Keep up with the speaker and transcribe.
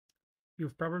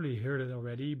You've probably heard it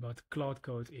already, but Claude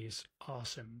Code is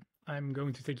awesome. I'm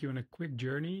going to take you on a quick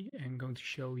journey and going to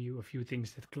show you a few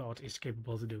things that Claude is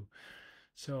capable to do.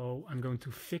 So I'm going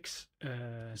to fix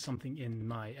something in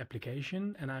my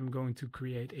application and I'm going to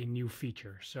create a new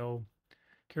feature. So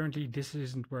currently this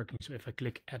isn't working. So if I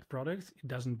click add product, it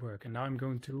doesn't work. And now I'm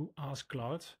going to ask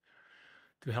Claude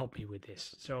to help me with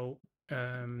this. So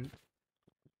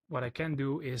what I can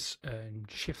do is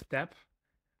shift+tab.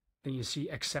 Then you see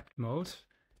accept mode,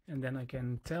 and then I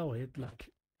can tell it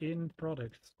like in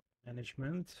product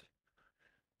management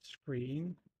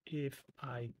screen, if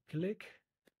I click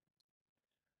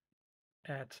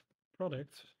add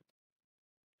product,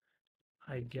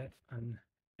 I get an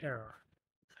error.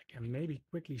 I can maybe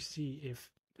quickly see if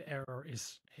the error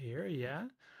is here. Yeah.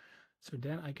 So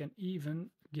then I can even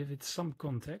give it some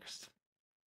context.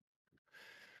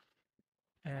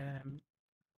 And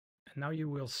now you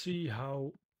will see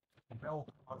how well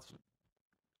it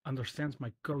understands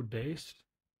my code base.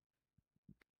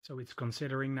 So it's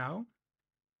considering now.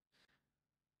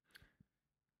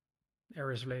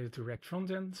 Errors related to React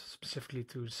frontend, specifically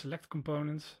to select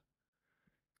components.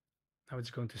 Now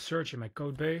it's going to search in my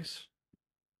code base.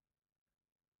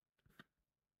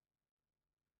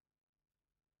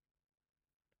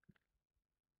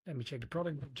 Let me check the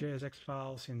product.jsx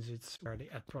file since it's where the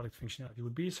add product functionality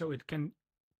would be. So it can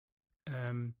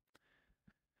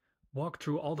walk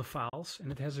through all the files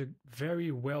and it has a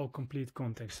very well complete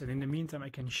context. And in the meantime, I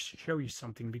can show you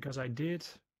something because I did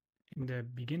in the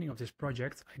beginning of this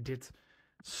project, I did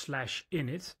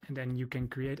 /init and then you can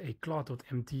create a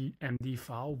Claude.md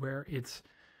file where it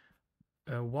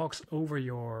walks over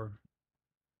your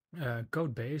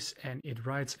code base and it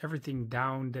writes everything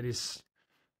down that is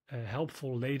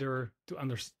helpful later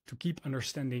to keep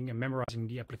understanding and memorizing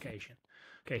the application.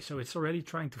 Okay, so it's already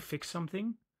trying to fix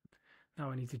something.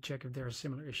 Now I need to check if there are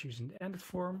similar issues in the edit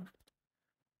form.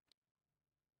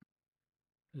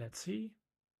 Let's see.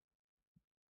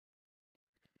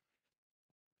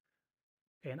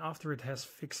 And after it has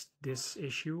fixed this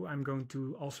issue, I'm going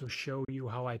to also show you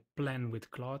how I plan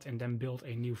with Claude and then build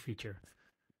a new feature.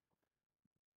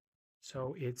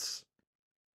 So it's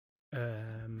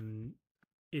I'm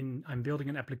building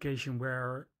an application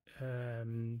where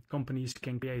companies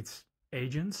can create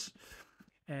agents.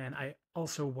 And I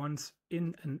also want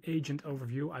in an agent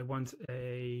overview, I want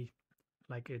a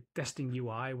testing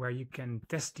UI where you can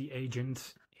test the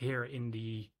agent here in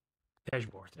the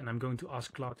dashboard. And I'm going to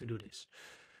ask Claude to do this.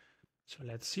 So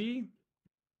let's see.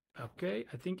 Okay,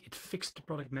 I think it fixed the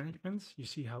product management. You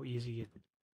see how easy it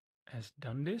has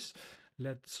done this.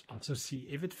 Let's also see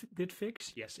if it did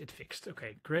fix. Yes, it fixed.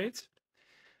 Okay, great.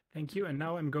 Thank you. And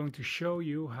now I'm going to show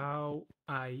you how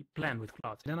I plan with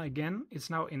Claude. Then again, it's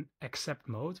now in accept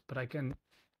mode, but I can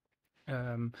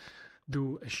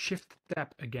do a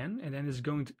shift+tab again, and then it's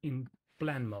going to in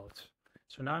plan mode.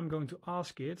 So now I'm going to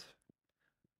ask it,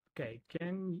 okay,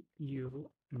 can you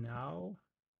now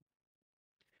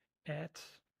add,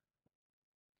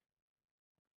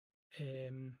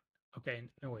 okay,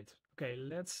 no wait. Okay,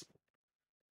 let's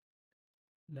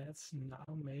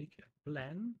now make a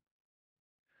plan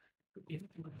to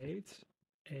integrate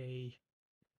a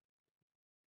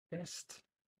test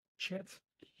chat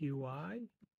UI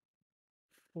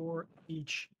for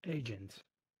each agent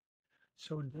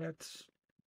so that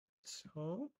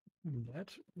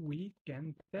we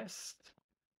can test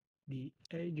the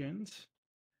agent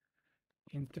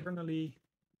internally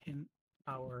in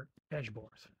our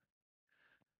dashboard.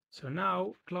 So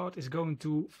now Claude is going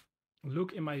to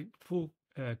look in my full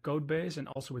code base and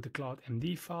also with the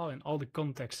Claude.md file and all the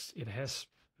context it has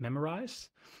memorized.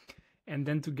 And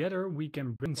then together we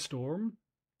can brainstorm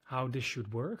how this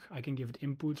should work. I can give it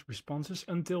inputs, responses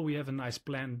until we have a nice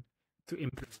plan to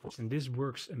implement this. And this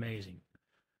works amazing.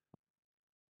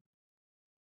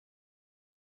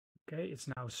 Okay, it's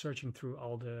now searching through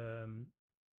all the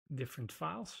different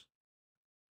files.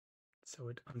 So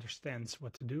it understands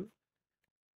what to do.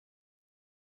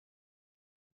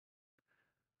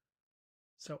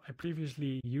 So I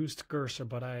previously used Cursor,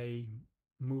 but I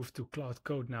moved to Claude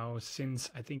Code now since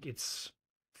I think it's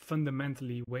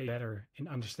fundamentally way better in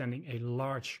understanding a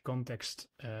large context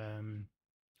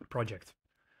project.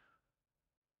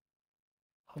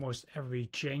 Almost every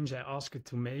change I ask it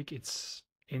to make, it's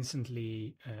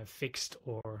instantly fixed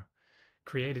or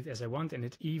created as I want, and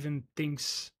it even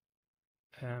thinks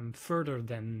further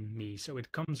than me. So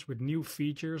it comes with new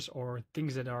features or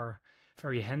things that are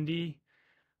very handy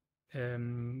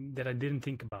that I didn't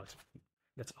think about.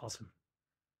 That's awesome.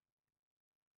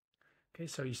 Okay,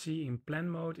 so you see in plan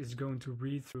mode, it's going to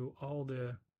read through all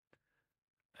the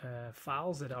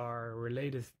files that are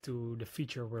related to the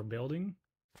feature we're building.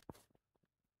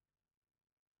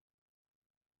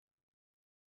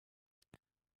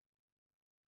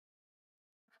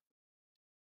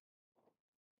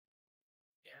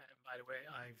 Yeah, and by the way,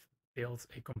 I've built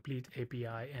a complete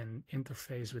API and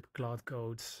interface with Claude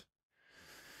Codes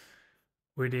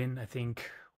within, I think,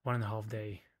 1.5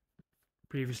 days.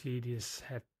 Previously, this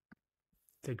had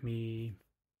taken me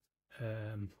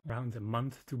around a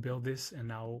month to build this, and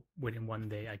now within 1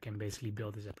 day I can basically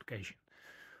build this application.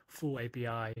 Full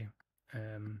API,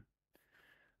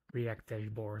 React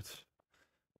dashboards.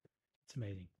 It's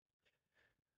amazing.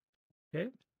 Okay.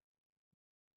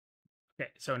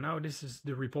 Okay, so now this is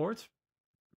the report.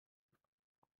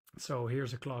 So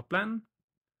here's a Claude plan.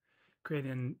 Create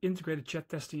an integrated chat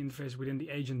testing interface within the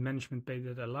agent management page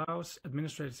that allows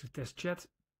administrators to test chat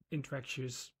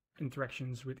interactions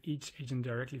with each agent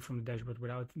directly from the dashboard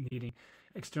without needing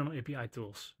external API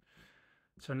tools.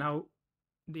 So now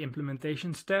the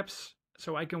implementation steps.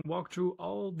 So I can walk through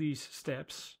all these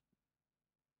steps.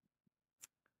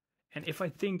 And if I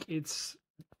think it's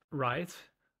right,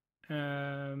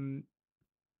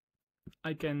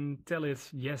 I can tell it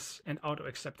yes and auto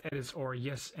accept edits, or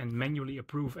yes and manually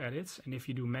approve edits. And if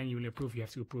you do manually approve, you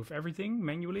have to approve everything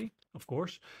manually, of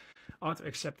course. Auto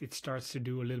accept, it starts to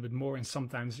do a little bit more, and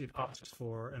sometimes it asks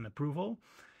for an approval.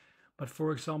 But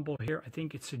for example, here I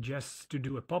think it suggests to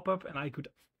do a pop-up, and I could,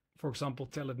 for example,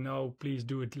 tell it no, please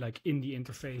do it like in the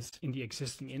interface, in the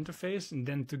existing interface, and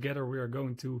then together we are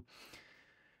going to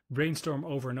brainstorm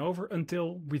over and over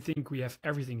until we think we have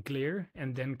everything clear,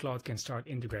 and then Claude can start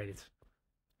integrating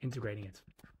it.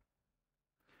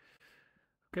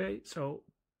 Okay, so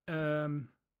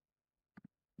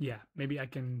yeah, maybe I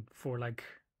can, for like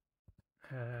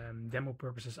demo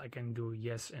purposes, I can do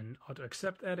yes and auto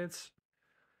accept edits.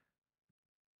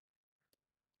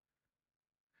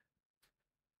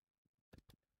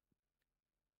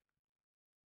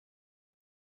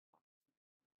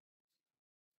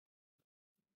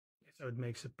 So it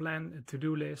makes a plan, a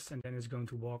to-do list, and then it's going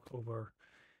to walk over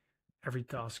every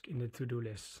task in the to-do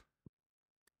list.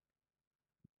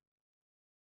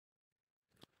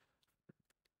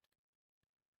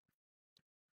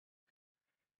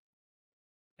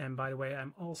 And by the way,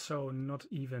 I'm also not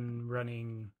even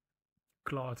running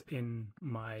Claude in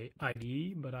my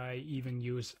IDE, but I even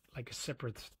use like a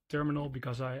separate terminal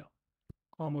because I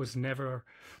almost never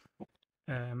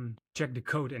check the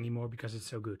code anymore because it's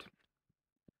so good.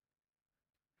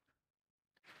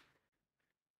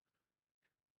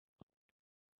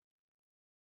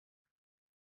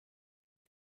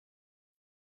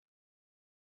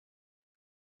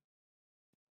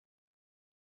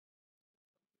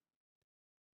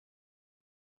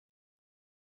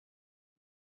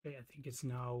 Okay, I think it's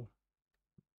now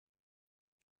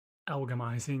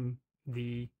alchemizing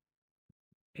the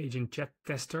agent chat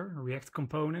tester React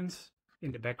components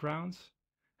in the background.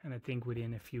 And I think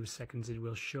within a few seconds it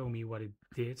will show me what it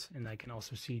did, and I can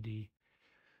also see the,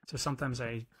 so sometimes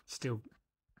I still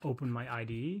open my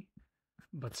IDE,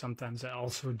 but sometimes I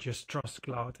also just trust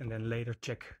Claude and then later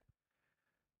check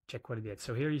what it did.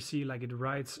 So here you see like it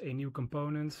writes a new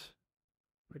component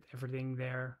with everything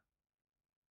there.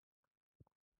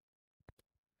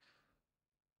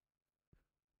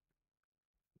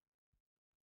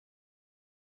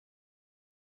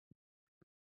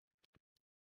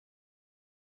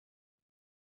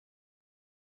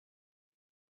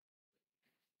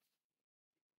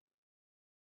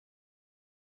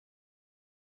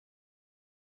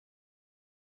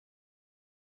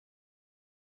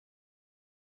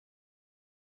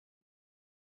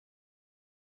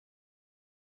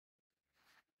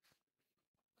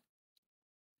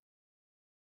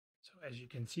 So as you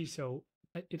can see, so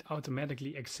it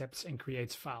automatically accepts and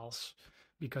creates files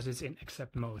because it's in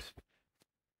accept mode.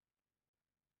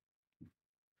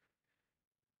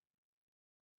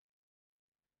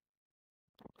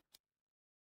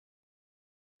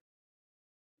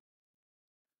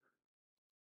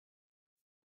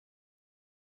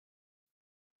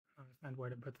 Find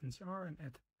where the buttons are and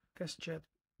add test chat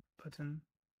button.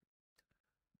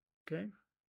 Okay.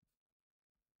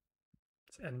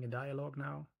 It's adding a dialog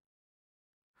now.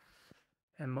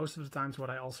 And most of the times what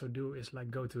I also do is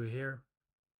like go to here.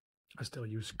 I still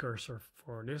use cursor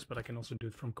for this, but I can also do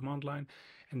it from command line.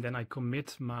 And then I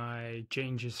commit my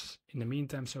changes in the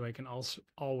meantime, so I can also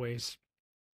always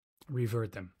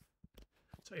revert them.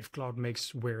 So if Claude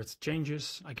makes weird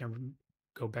changes, I can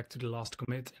go back to the last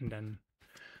commit and then,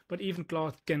 but even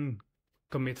Claude can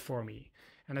commit for me.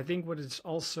 And I think what is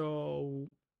also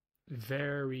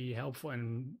very helpful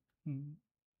and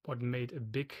what made a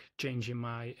big change in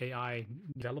my AI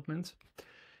development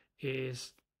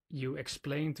is you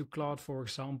explain to Claude, for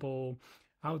example,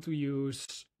 how to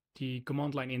use the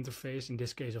command line interface, in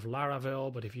this case of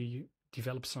Laravel, but if you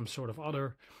develop some sort of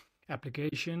other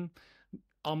application,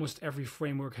 almost every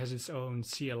framework has its own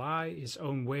CLI, its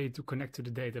own way to connect to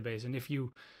the database. And if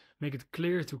you make it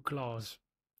clear to Claude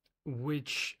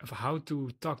how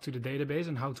to talk to the database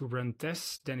and how to run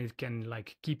tests, then it can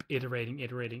like keep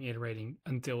iterating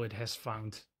until it has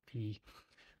found the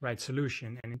right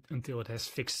solution and until it has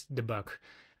fixed the bug.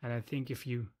 And I think if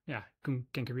you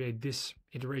can create this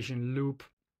iteration loop,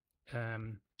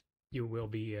 you will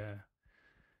be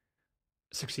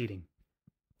succeeding.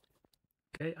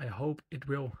 Okay, I hope it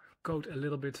will code a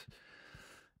little bit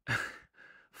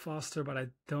faster, but I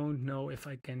don't know if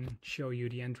I can show you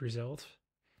the end result.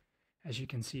 As you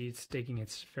can see, it's taking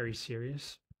it very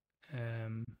serious.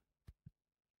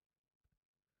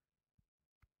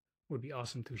 Would be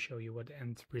awesome to show you what the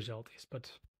end result is,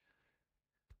 but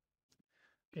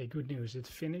okay, good news. It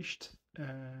finished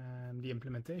the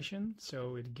implementation,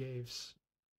 so it gives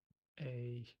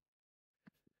a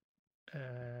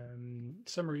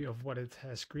summary of what it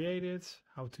has created,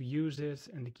 how to use it,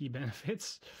 and the key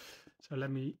benefits. So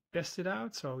let me test it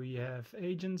out. So we have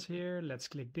agents here. Let's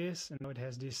click this, and now it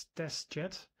has this test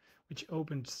chat, which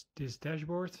opens this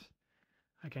dashboard.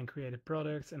 I can create a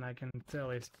product and I can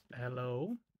tell it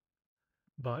hello,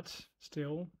 but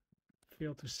still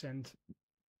fail to send.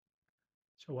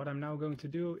 So what I'm now going to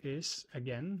do is,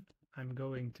 again, I'm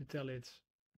going to tell it,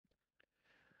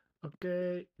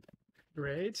 okay,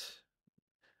 great.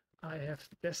 I have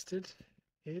tested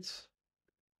it.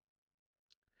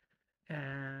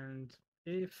 And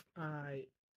if I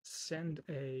send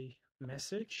a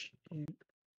message in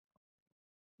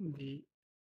the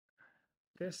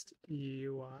test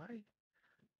UI,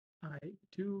 I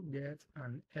do get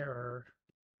an error.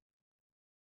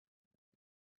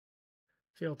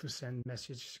 Failed to send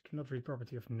message, cannot read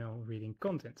property of no reading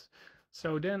content.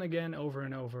 So then again, over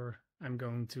and over, I'm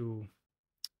going to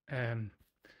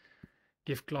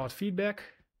give Claude feedback.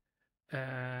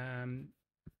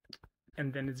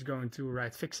 And then it's going to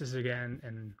write fixes again,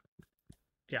 and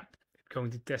yeah, it's going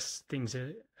to test things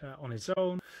on its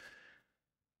own.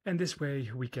 And this way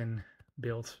we can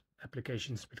build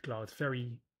applications with Claude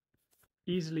very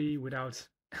easily without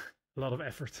a lot of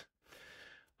effort.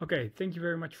 Okay, thank you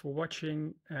very much for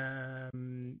watching.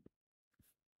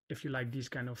 If you like these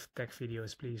kind of tech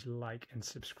videos, please like and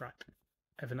subscribe.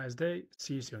 Have a nice day.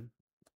 See you soon.